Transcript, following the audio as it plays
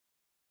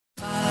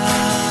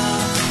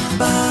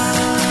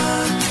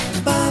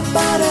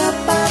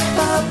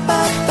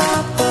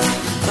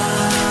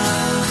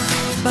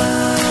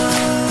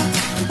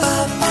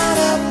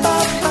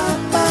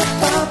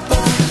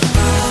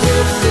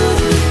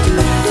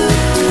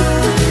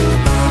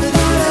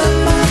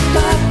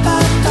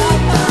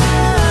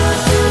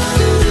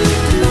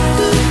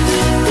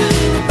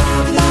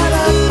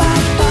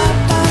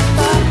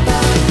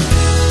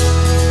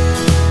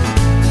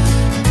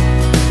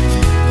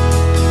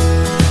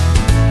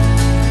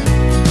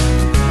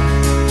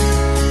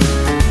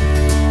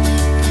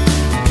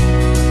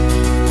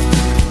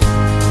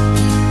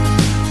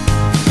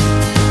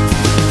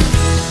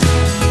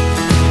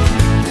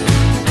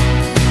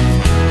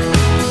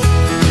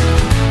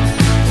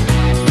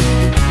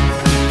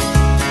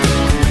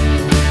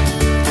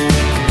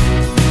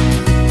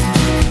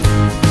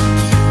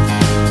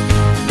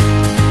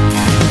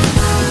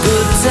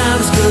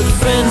Good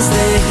friends,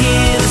 they're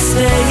here to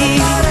stay.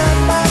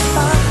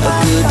 A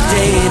good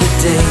day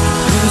today.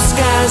 Blue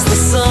skies, the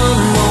sun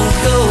won't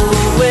go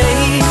away.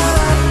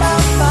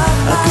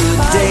 A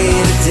good day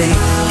today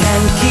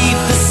can keep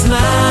the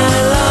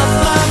smile off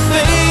my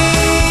face.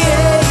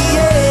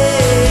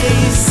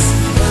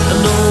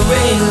 No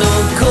rain, no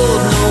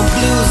cold, no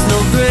blues, no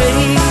gray.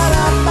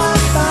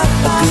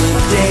 A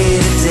good day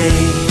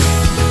today.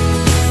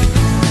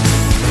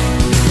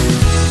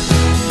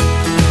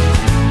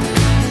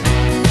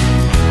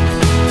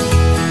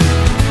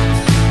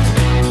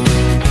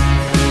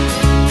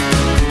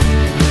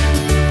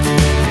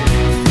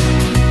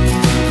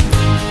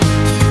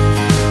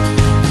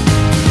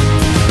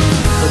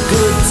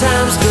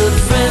 Times, good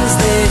friends,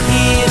 they're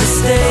here to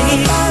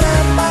stay.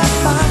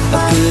 A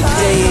good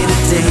day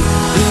today.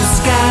 Blue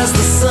skies,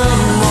 the sun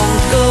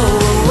won't go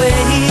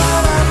away.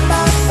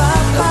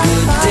 A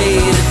good day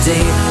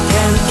today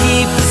can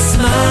keep the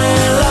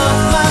smile off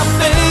my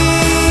face.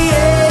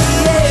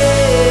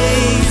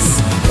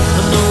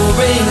 No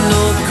rain,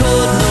 no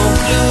cold, no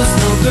blues,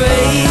 no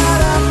gray.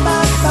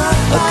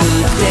 A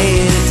good day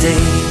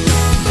today.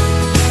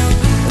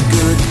 A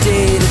good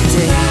day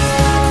today.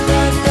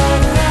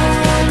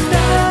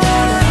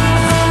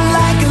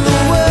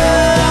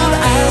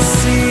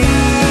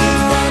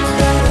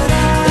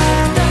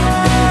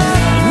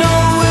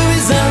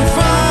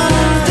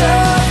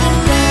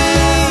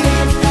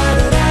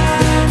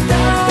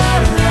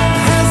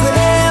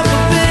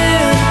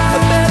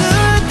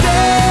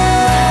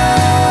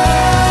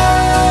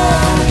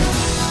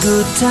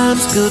 Good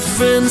times, good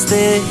friends,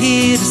 they're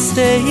here to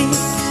stay.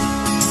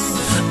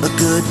 A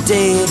good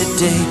day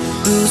today.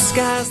 Blue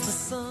skies.